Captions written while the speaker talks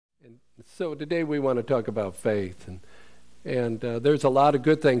So today we want to talk about faith, and there's a lot of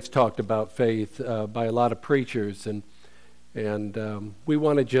good things talked about faith by a lot of preachers, and we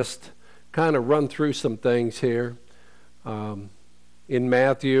want to just kind of run through some things here in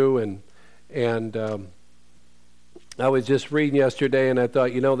Matthew, and I was just reading yesterday, and I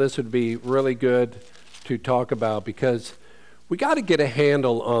thought, this would be really good to talk about because we got to get a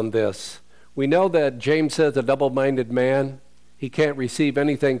handle on this. We know that James says a double-minded man, he can't receive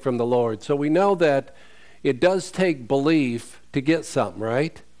anything from the Lord. So we know that it does take belief to get something,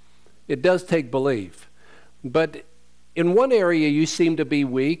 right? It does take belief. But in one area you seem to be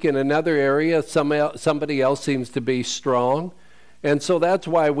weak, in another area somebody else seems to be strong. And so that's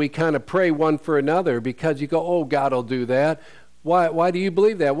why we kind of pray one for another, because you go, oh, God will do that. Why do you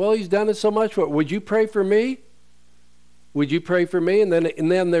believe that? Well, he's done it so much. Would you pray for me? Would you pray for me? And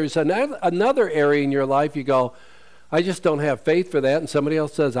then there's another area in your life you go, I just don't have faith for that. And somebody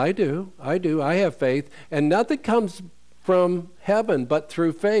else says, I do, I have faith. And nothing comes from heaven but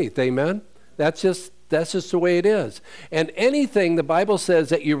through faith, amen? That's just the way it is. And anything the Bible says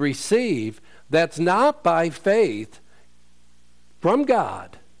that you receive that's not by faith from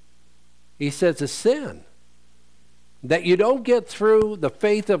God, he says is sin. That you don't get through the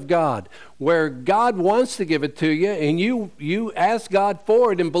faith of God, where God wants to give it to you, and you ask God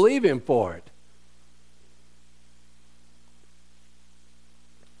for it and believe him for it.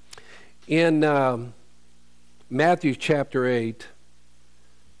 In Matthew chapter 8,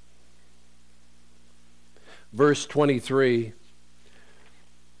 verse 23,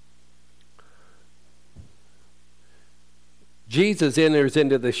 Jesus enters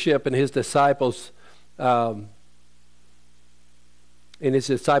into the ship, and his disciples followed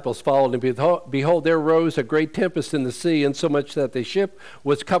him. Behold, there rose a great tempest in the sea, insomuch that the ship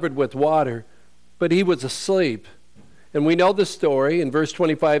was covered with water, but he was asleep. And we know the story. In verse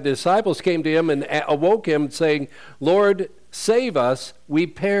 25, the disciples came to him and awoke him, saying, Lord, save us, we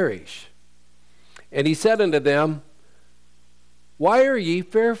perish. And he said unto them, why are ye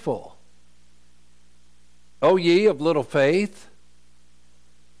fearful, O ye of little faith?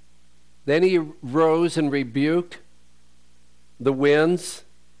 Then he rose and rebuked the winds,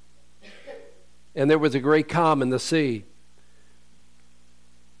 and there was a great calm in the sea.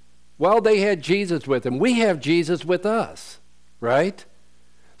 Well, they had Jesus with them. We have Jesus with us, right?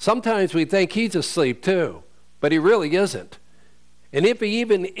 Sometimes we think he's asleep too, but he really isn't. And if he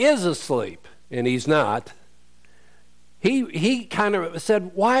even is asleep, and he's not, he kind of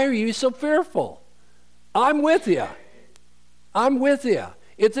said, why are you so fearful? I'm with you. I'm with you.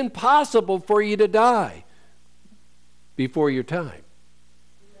 It's impossible for you to die before your time.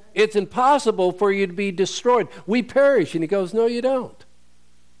 It's impossible for you to be destroyed. We perish. And he goes, no, you don't.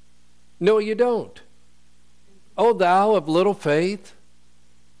 No, you don't. O thou of little faith.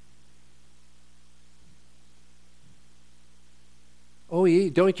 Oh,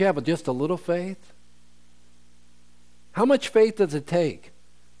 don't you have just a little faith? How much faith does it take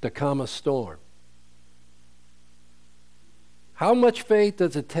to calm a storm? How much faith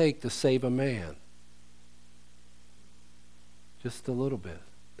does it take to save a man? Just a little bit,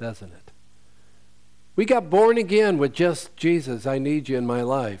 doesn't it? We got born again with just Jesus, I need you in my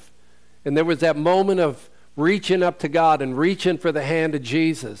life. And there was that moment of reaching up to God and reaching for the hand of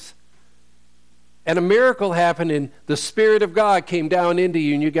Jesus. And a miracle happened, and the Spirit of God came down into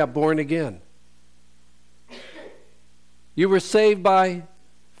you, and you got born again. You were saved by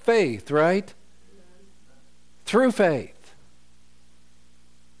faith, right? Through faith.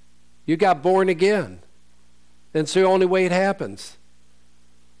 You got born again. And it's the only way it happens.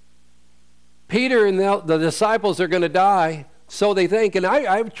 Peter and the disciples are going to die, so they think, and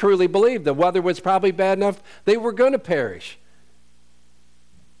I truly believe the weather was probably bad enough, they were going to perish.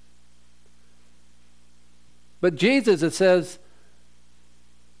 But Jesus, it says,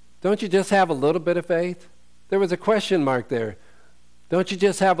 don't you just have a little bit of faith? There was a question mark there. Don't you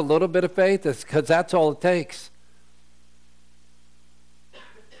just have a little bit of faith? Because that's all it takes.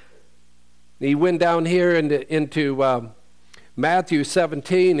 He went down here into Matthew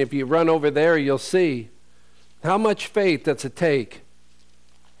 17. If you run over there, you'll see how much faith does it take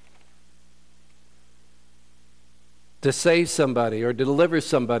to save somebody or to deliver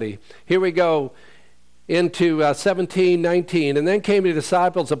somebody. Here we go into 17:19. And then came the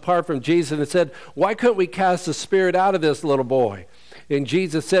disciples apart from Jesus and said, why couldn't we cast the spirit out of this little boy? And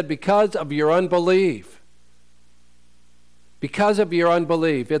Jesus said, because of your unbelief. Because of your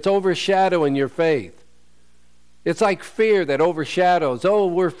unbelief. It's overshadowing your faith. It's like fear that overshadows. Oh,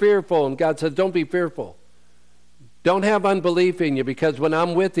 we're fearful. And God says, don't be fearful. Don't have unbelief in you, because when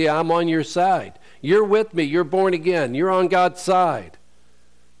I'm with you, I'm on your side. You're with me. You're born again. You're on God's side.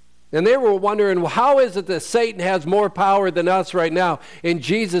 And they were wondering, well, how is it that Satan has more power than us right now? And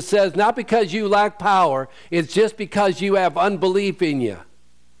Jesus says, not because you lack power, it's just because you have unbelief in you.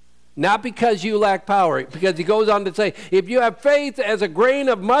 Not because you lack power, because he goes on to say, if you have faith as a grain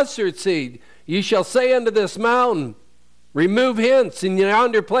of mustard seed, you shall say unto this mountain, remove hence in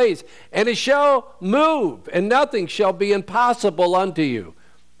yonder place, and it shall move, and nothing shall be impossible unto you.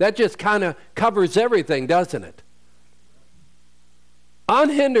 That just kind of covers everything, doesn't it?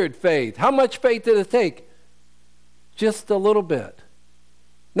 Unhindered faith. How much faith did it take? Just a little bit.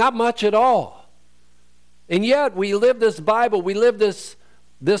 Not much at all. And yet we live this Bible, we live this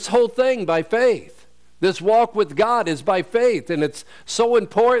whole thing by faith. This walk with God is by faith, and it's so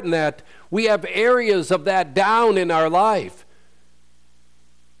important that we have areas of that down in our life.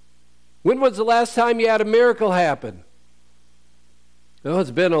 When was the last time you had a miracle happen? Oh,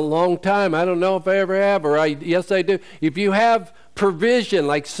 it's been a long time. I don't know if I ever have, or yes, I do. If you have provision,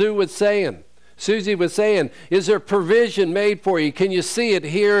 like Susie was saying, is there provision made for you? Can you see it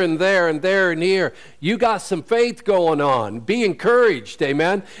here and there and there and here? You got some faith going on. Be encouraged,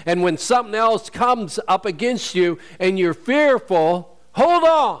 amen? And when something else comes up against you and you're fearful, hold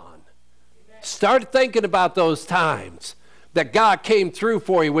on. Amen. Start thinking about those times that God came through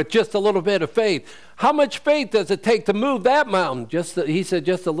for you with just a little bit of faith. How much faith does it take to move that mountain? He said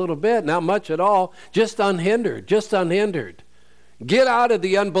just a little bit, not much at all. Just unhindered, just unhindered. Get out of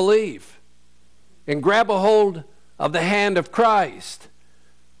the unbelief and grab a hold of the hand of Christ.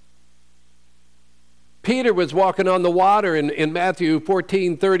 Peter was walking on the water in Matthew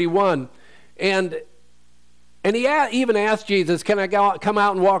 14:31, and he even asked Jesus, can I come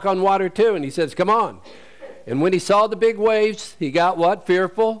out and walk on water too? And he says, come on. And when he saw the big waves, he got what?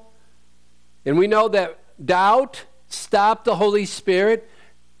 Fearful. And we know that doubt stopped the Holy Spirit,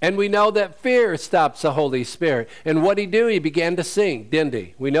 and we know that fear stops the Holy Spirit. And what did he do? He began to sink, didn't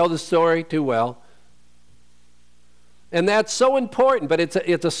he? We know the story too well. And that's so important, but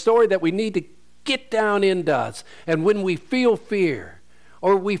it's a story that we need to get down into us. And when we feel fear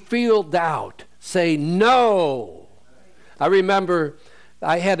or we feel doubt, say no. I remember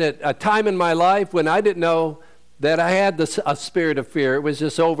I had a time in my life when I didn't know that I had a spirit of fear. It was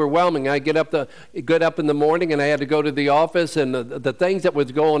just overwhelming. I get up in the morning and I had to go to the office, and the things that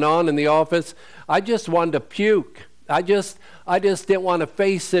was going on in the office, I just wanted to puke. I just didn't want to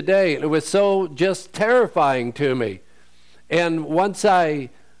face the day. It was so just terrifying to me. And once I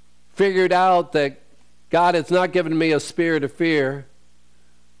figured out that God has not given me a spirit of fear,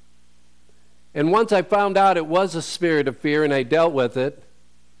 and once I found out it was a spirit of fear and I dealt with it,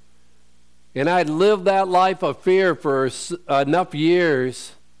 and I'd lived that life of fear for enough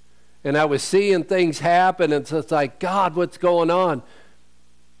years, and I was seeing things happen, and so it's like, God, what's going on?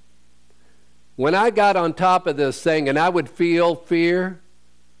 When I got on top of this thing and I would feel fear,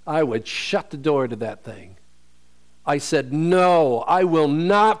 I would shut the door to that thing. I said, no, I will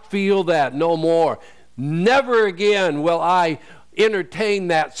not feel that no more. Never again will I entertain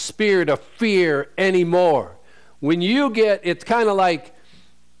that spirit of fear anymore. When you it's kind of like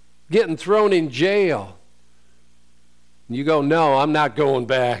getting thrown in jail. You go, no, I'm not going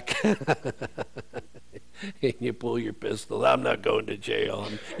back. And you pull your pistol, I'm not going to jail.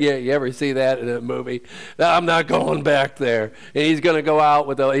 Yeah, you ever see that in a movie? I'm not going back there. And he's going to go out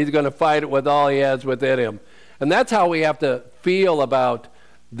he's going to fight it with all he has within him. And that's how we have to feel about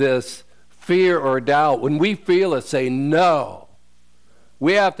this fear or doubt. When we feel it, say no.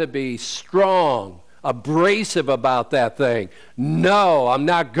 We have to be strong, abrasive about that thing. No, I'm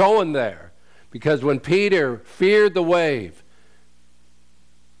not going there. Because when Peter feared the wave,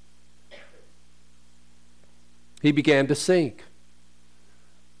 he began to sink.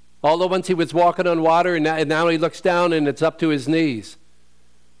 Although once he was walking on water, and now he looks down and it's up to his knees.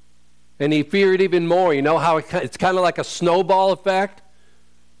 And he feared even more. You know how it's kind of like a snowball effect?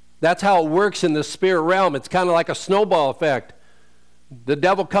 That's how it works in the spirit realm. It's kind of like a snowball effect. The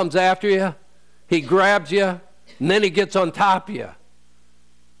devil comes after you, he grabs you, and then he gets on top of you.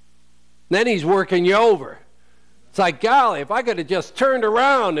 Then he's working you over. It's like, golly, if I could have just turned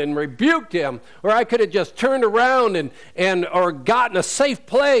around and rebuked him, or I could have just turned around or gotten a safe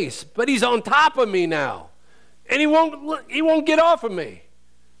place, but he's on top of me now. And he won't get off of me.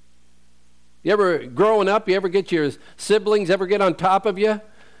 You ever, growing up, you ever get your siblings ever get on top of you?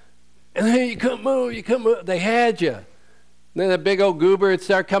 And then you couldn't move, They had you. And then that big old goober would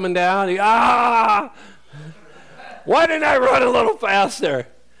start coming down. Why didn't I run a little faster?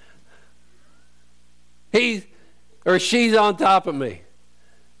 He or she's on top of me.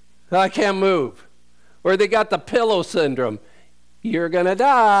 I can't move. Or they got the pillow syndrome. You're going to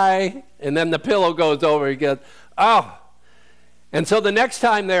die. And then the pillow goes over. He goes, oh. And so the next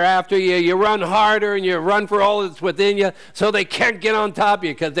time they're after you, you run harder and you run for all that's within you so they can't get on top of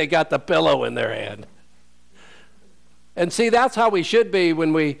you because they got the pillow in their hand. And see, that's how we should be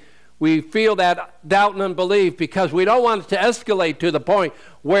when we feel that doubt and unbelief, because we don't want it to escalate to the point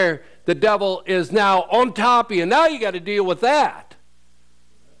where the devil is now on top of you. Now you got to deal with that.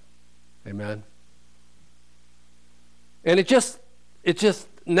 Amen. And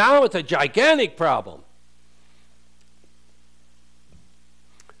now it's a gigantic problem.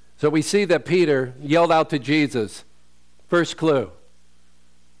 So we see that Peter yelled out to Jesus. First clue.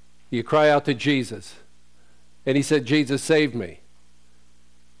 You cry out to Jesus. And he said, Jesus, save me.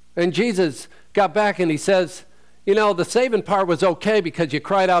 And Jesus got back and he says, you know, the saving part was okay because you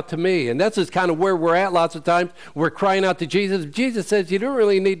cried out to me. And that's just kind of where we're at lots of times. We're crying out to Jesus. Jesus says you don't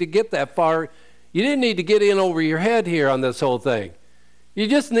really need to get that far. You didn't need to get in over your head here on this whole thing. You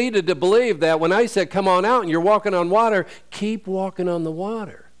just needed to believe that when I said come on out and you're walking on water, keep walking on the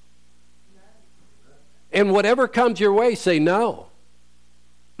water. And whatever comes your way, say no.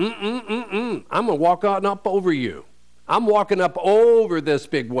 I'm going to walk on up over you. I'm walking up over this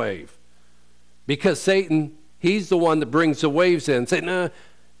big wave. Because Satan, he's the one that brings the waves in. Say, nah.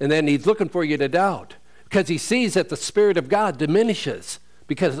 And then he's looking for you to doubt. Because he sees that the Spirit of God diminishes.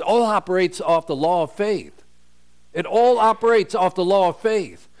 Because it all operates off the law of faith. It all operates off the law of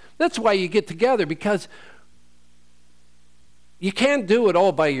faith. That's why you get together. Because you can't do it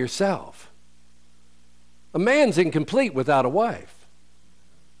all by yourself. A man's incomplete without a wife.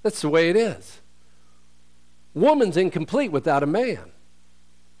 That's the way it is. Woman's incomplete without a man.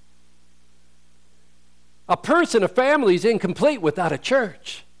 A person, a family is incomplete without a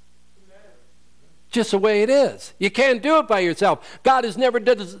church. Just the way it is. You can't do it by yourself. God has never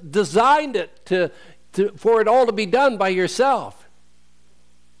designed it for it all to be done by yourself.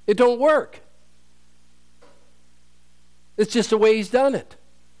 It don't work. It's just the way he's done it.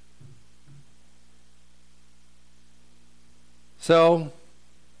 So,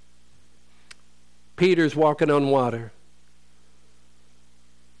 Peter's walking on water.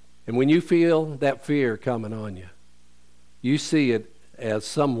 And when you feel that fear coming on you, you see it as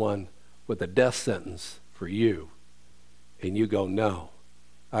someone with a death sentence for you. And you go, no,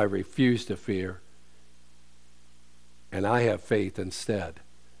 I refuse to fear. And I have faith instead.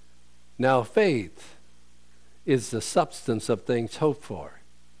 Now, faith is the substance of things hoped for.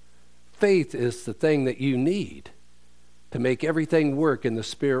 Faith is the thing that you need to make everything work in the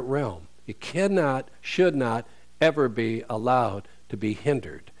spirit realm. It cannot, should not ever be allowed to be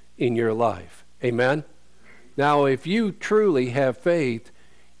hindered in your life. Amen? Now, if you truly have faith,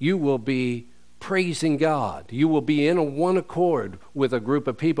 you will be praising God. You will be in one accord with a group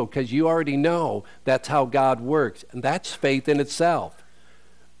of people because you already know that's how God works. And that's faith in itself.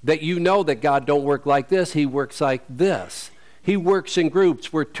 That you know that God don't work like this, he works like this. He works in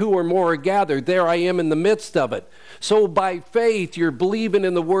groups where two or more are gathered. There I am in the midst of it. So by faith, you're believing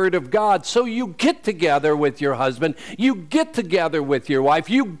in the Word of God. So you get together with your husband. You get together with your wife.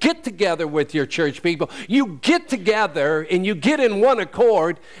 You get together with your church people. You get together and you get in one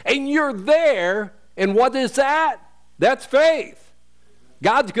accord and you're there. And what is that? That's faith.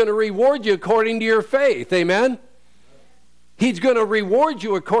 God's going to reward you according to your faith. Amen? He's going to reward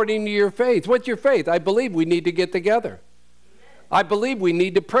you according to your faith. What's your faith? I believe we need to get together. I believe we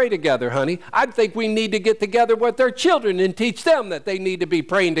need to pray together, honey. I think we need to get together with our children and teach them that they need to be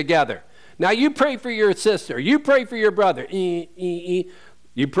praying together. Now, you pray for your sister. You pray for your brother. You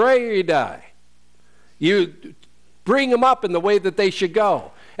pray or you die. You bring them up in the way that they should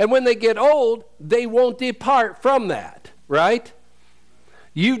go. And when they get old, they won't depart from that, right?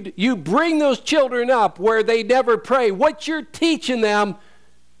 You bring those children up where they never pray. What you're teaching them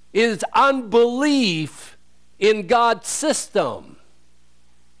is unbelief in God's system.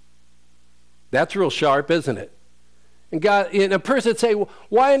 That's real sharp, isn't it? And a person say, well,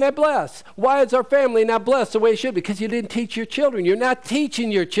 why am I blessed? Why is our family not blessed the way it should be? Because you didn't teach your children. You're not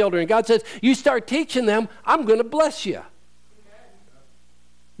teaching your children. God says, you start teaching them, I'm going to bless you.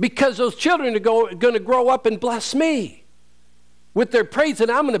 Because those children are going to grow up and bless me. With their praise,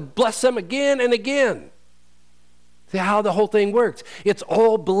 and I'm going to bless them again and again. See how the whole thing works. It's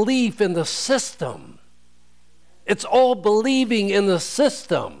all belief in the system. It's all believing in the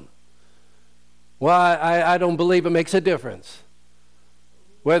system. Well, I don't believe it makes a difference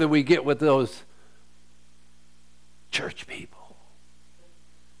whether we get with those church people.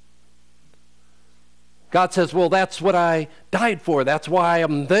 God says, well, that's what I died for. That's why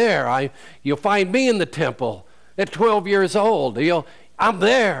I'm there. You'll find me in the temple at 12 years old. I'm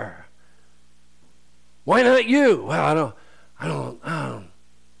there. Why not you? Well, I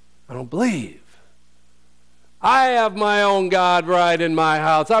don't believe. I have my own God right in my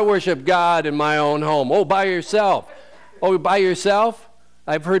house. I worship God in my own home. Oh, by yourself. Oh, by yourself?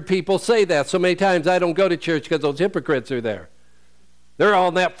 I've heard people say that so many times. I don't go to church because those hypocrites are there. They're all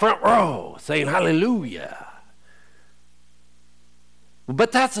in that front row saying hallelujah.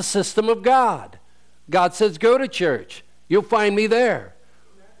 But that's the system of God. God says, go to church. You'll find me there.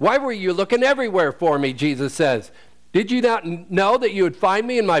 Why were you looking everywhere for me, Jesus says? Did you not know that you would find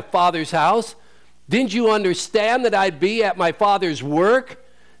me in my Father's house? Didn't you understand that I'd be at my Father's work?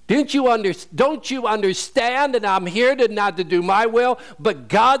 Don't you understand that I'm here not to do my will, but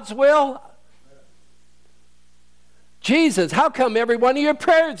God's will? Jesus, how come every one of your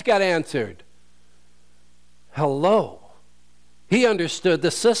prayers got answered? Hello. He understood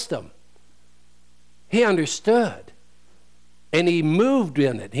the system. He understood. And he moved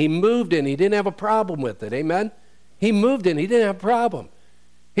in it. He moved in it. He didn't have a problem with it. Amen? He moved in it. He didn't have a problem.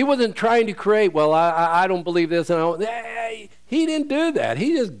 He wasn't trying to create, well, I don't believe this. And he didn't do that.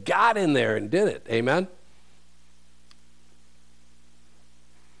 He just got in there and did it. Amen?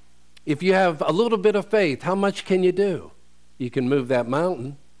 If you have a little bit of faith, how much can you do? You can move that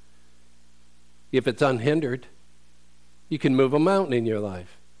mountain. If it's unhindered, you can move a mountain in your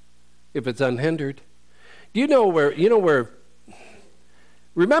life. If it's unhindered. You know where,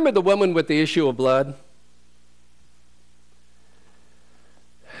 remember the woman with the issue of blood?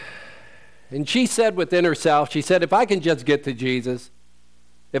 And she said within herself, she said, if I can just get to Jesus,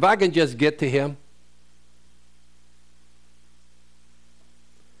 if I can just get to him,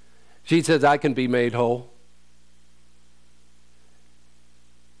 she says, I can be made whole.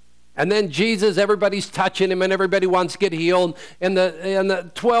 And then Jesus, everybody's touching him and everybody wants to get healed. And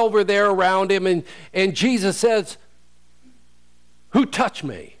the 12 are there around him. And Jesus says, who touched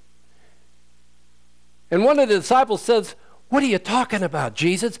me? And one of the disciples says, what are you talking about,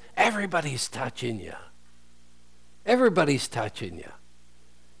 Jesus? Everybody's touching you. Everybody's touching you.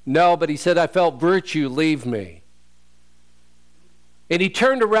 No, but he said, I felt virtue leave me. And he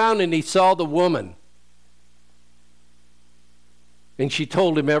turned around and he saw the woman. And she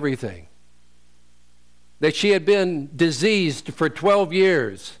told him everything. That she had been diseased for 12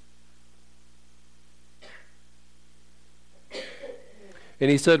 years. And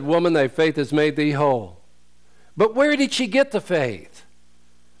he said, woman, thy faith has made thee whole. But where did she get the faith?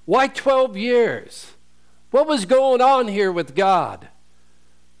 Why 12 years? What was going on here with God?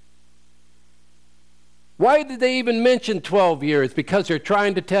 Why did they even mention 12 years? Because they're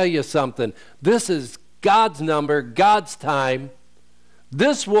trying to tell you something. This is God's number, God's time.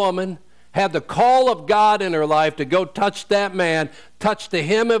 This woman had the call of God in her life to go touch that man, touch the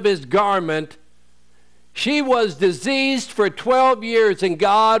hem of his garment. She was diseased for 12 years, and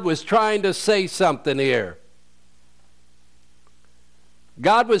God was trying to say something here.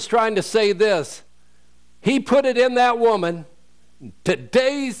 God was trying to say this. He put it in that woman.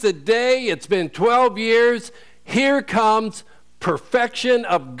 Today's the day. It's been 12 years. Here comes perfection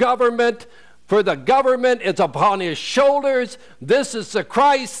of government. For the government is upon his shoulders. This is the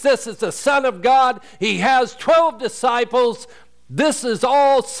Christ. This is the Son of God. He has 12 disciples. This is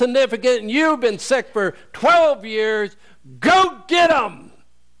all significant. And you've been sick for 12 years. Go get them.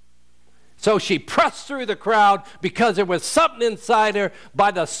 So she pressed through the crowd because there was something inside her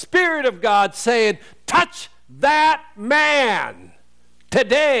by the Spirit of God saying, touch that man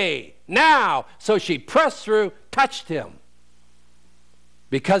today, now. So she pressed through, touched him.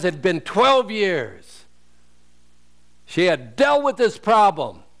 Because it had been 12 years. She had dealt with this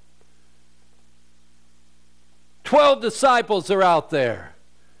problem. 12 disciples are out there.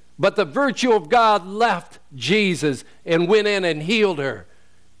 But the virtue of God left Jesus and went in and healed her.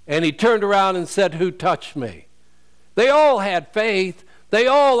 And he turned around and said, who touched me? They all had faith. They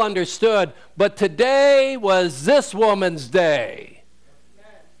all understood. But today was this woman's day.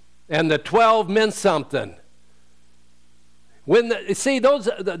 And the 12 meant something.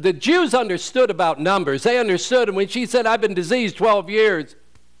 The Jews understood about numbers. They understood. And when she said, I've been diseased 12 years,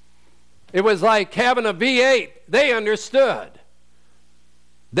 it was like having a V8. They understood.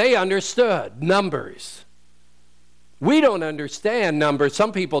 They understood numbers. We don't understand numbers.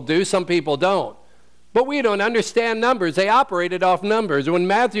 Some people do, some people don't. But we don't understand numbers. They operated off numbers. When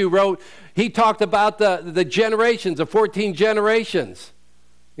Matthew wrote, he talked about the generations, the 14 generations.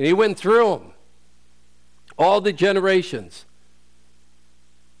 And he went through them. All the generations.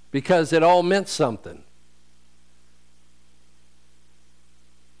 Because it all meant something.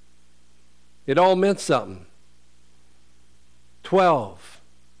 It all meant something. 12.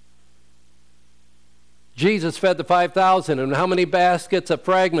 Jesus fed the 5,000, and how many baskets of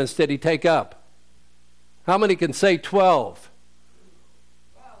fragments did he take up? How many can say 12?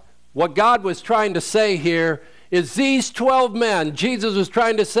 What God was trying to say here is these 12 men, Jesus was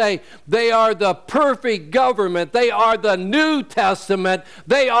trying to say, they are the perfect government. They are the New Testament.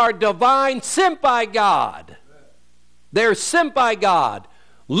 They are divine, sent by God. They're sent by God.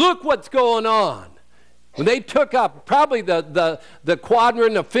 Look what's going on. When they took up probably the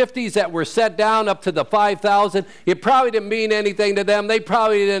quadrant of 50s that were set down up to the 5,000, it probably didn't mean anything to them. They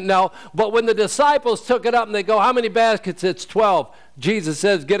probably didn't know. But when the disciples took it up and they go, how many baskets? It's 12. Jesus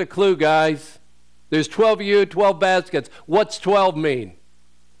says, get a clue, guys. There's 12 of you, 12 baskets. What's 12 mean?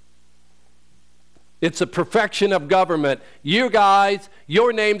 It's the perfection of government. You guys,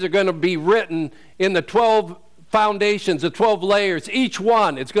 your names are going to be written in the 12 foundations, the 12 layers. Each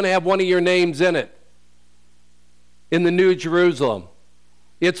one, it's going to have one of your names in it. In the New Jerusalem.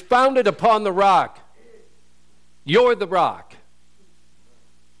 It's founded upon the rock. You're the rock.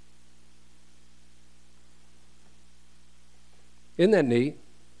 Isn't that neat?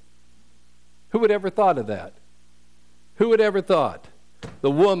 Who would ever thought of that? Who would ever thought?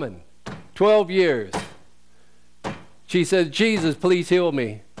 The woman, 12 years. She said, Jesus, please heal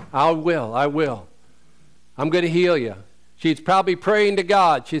me. I will. I'm going to heal you. She's probably praying to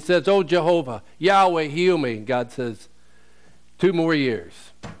God. She says, oh, Jehovah, Yahweh, heal me. And God says, 2 more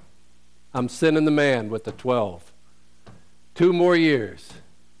years. I'm sending the man with the 12. 2 more years.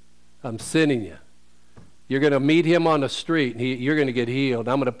 I'm sending you. You're going to meet him on the street, and you're going to get healed.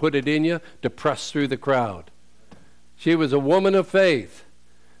 I'm going to put it in you to press through the crowd. She was a woman of faith,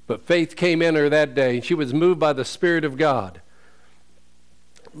 but faith came in her that day, and she was moved by the Spirit of God.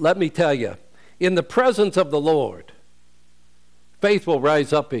 Let me tell you, in the presence of the Lord, faith will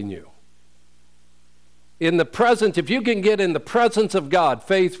rise up in you. In the presence, if you can get in the presence of God,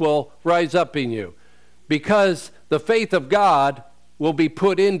 faith will rise up in you. Because the faith of God will be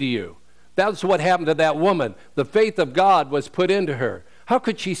put into you. That's what happened to that woman. The faith of God was put into her. How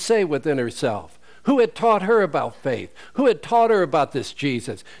could she say within herself? Who had taught her about faith? Who had taught her about this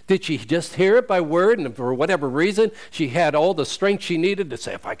Jesus? Did she just hear it by word, and for whatever reason, she had all the strength she needed to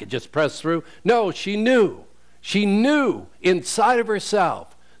say, if I could just press through? No, she knew. She knew inside of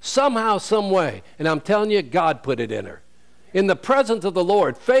herself, somehow, some way. And I'm telling you, God put it in her. In the presence of the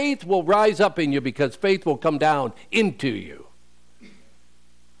Lord, faith will rise up in you because faith will come down into you.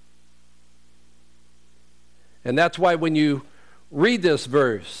 And that's why when you read this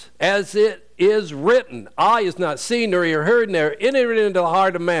verse, as it is written, eye is not seen nor ear heard, nor entered into the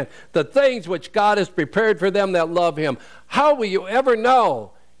heart of man, the things which God has prepared for them that love him. How will you ever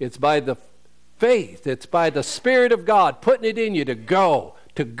know? It's by the faith. It's by the Spirit of God putting it in you to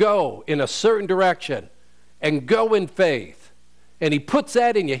go in a certain direction and go in faith. And he puts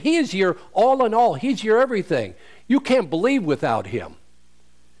that in you. He is your all in all. He's your everything. You can't believe without him.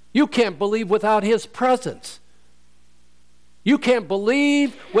 You can't believe without his presence. You can't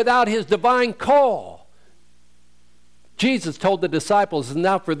believe without his divine call. Jesus told the disciples, it's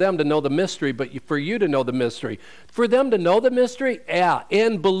not for them to know the mystery, but for you to know the mystery. For them to know the mystery, yeah,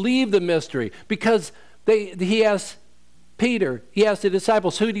 and believe the mystery. Because he asked Peter, he asked the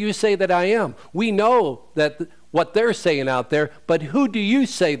disciples, who do you say that I am? We know that what they're saying out there, but who do you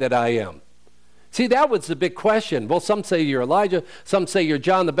say that I am? See, that was the big question. Well, some say you're Elijah, some say you're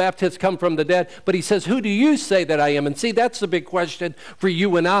John the Baptist come from the dead, but he says, who do you say that I am? And see, that's the big question for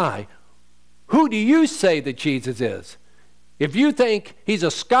you and I. Who do you say that Jesus is? If you think he's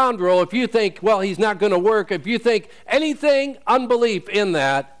a scoundrel, if you think, well, he's not going to work, if you think anything unbelief in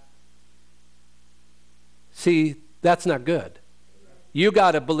that, see, that's not good. You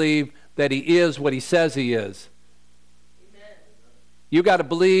got to believe that he is what he says he is. Amen. You got to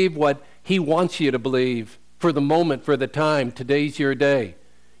believe what he wants you to believe for the moment, for the time. Today's your day.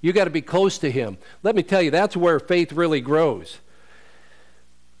 You got to be close to him. Let me tell you, that's where faith really grows.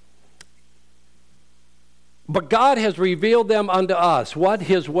 But God has revealed them unto us. What?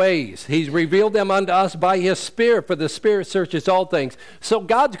 His ways. He's revealed them unto us by his Spirit, for the Spirit searches all things. So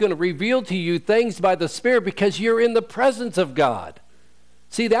God's going to reveal to you things by the Spirit because you're in the presence of God.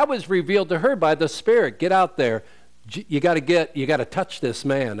 See, that was revealed to her by the Spirit. Get out there. You got to touch this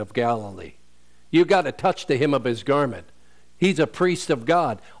man of Galilee. You got to touch the hem of his garment. He's a priest of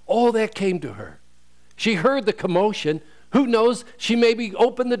God. All that came to her. She heard the commotion. Who knows? She maybe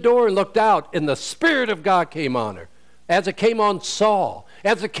opened the door and looked out, and the Spirit of God came on her, as it came on Saul,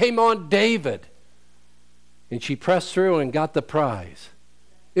 as it came on David. And she pressed through and got the prize.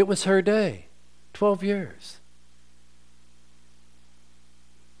 It was her day. 12 years.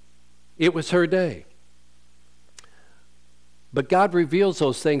 It was her day. But God reveals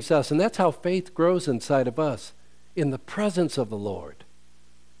those things to us, and that's how faith grows inside of us, in the presence of the Lord.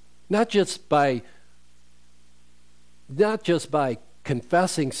 Not just by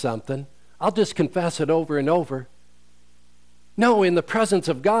confessing something. I'll just confess it over and over. No, in the presence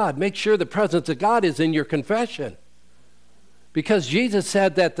of God, make sure the presence of God is in your confession. Because Jesus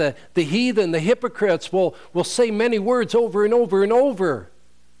said that the heathen, the hypocrites will say many words over and over and over.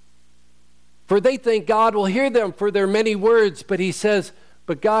 For they think God will hear them for their many words, but he says,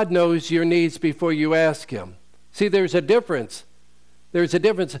 but God knows your needs before you ask him. See, there's a difference. There's a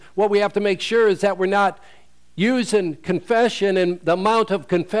difference. What we have to make sure is that we're not using confession and the amount of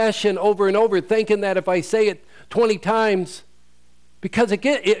confession over and over, thinking that if I say it 20 times, because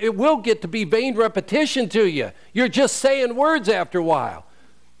it will get to be vain repetition to you. You're just saying words after a while.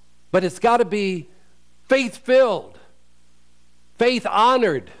 But it's got to be faith-filled,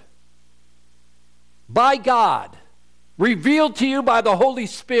 faith-honored by God, revealed to you by the Holy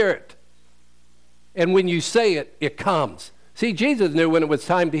Spirit. And when you say it, it comes. See, Jesus knew when it was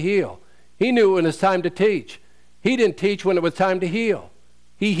time to heal. He knew when it was time to teach. He didn't teach when it was time to heal.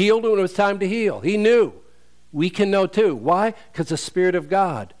 He healed when it was time to heal. He knew. We can know too. Why? Because the Spirit of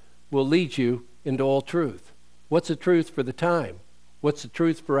God will lead you into all truth. What's the truth for the time? What's the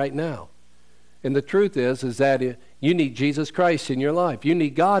truth for right now? And the truth is that you need Jesus Christ in your life. You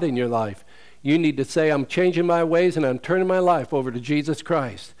need God in your life. You need to say, I'm changing my ways and I'm turning my life over to Jesus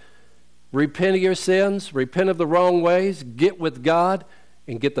Christ. Repent of your sins, repent of the wrong ways, get with God,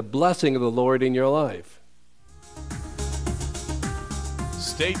 and get the blessing of the Lord in your life.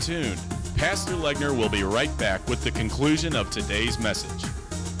 Stay tuned. Pastor Legner will be right back with the conclusion of today's message.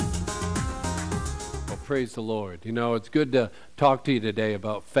 Well, praise the Lord. You know, it's good to talk to you today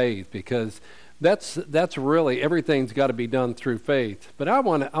about faith, because that's really, everything's got to be done through faith. But I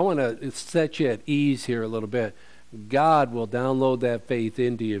want to set you at ease here a little bit. God will download that faith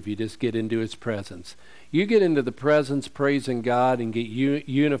into you if you just get into his presence. You get into the presence praising God and get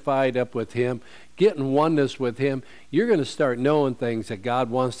unified up with him, get in oneness with him, you're going to start knowing things that God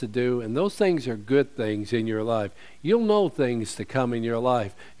wants to do, and those things are good things in your life. You'll know things to come in your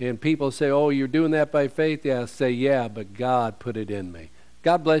life. And people say, oh, you're doing that by faith? Yeah, I say, yeah, but God put it in me.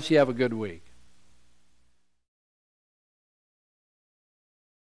 God bless you. Have a good week.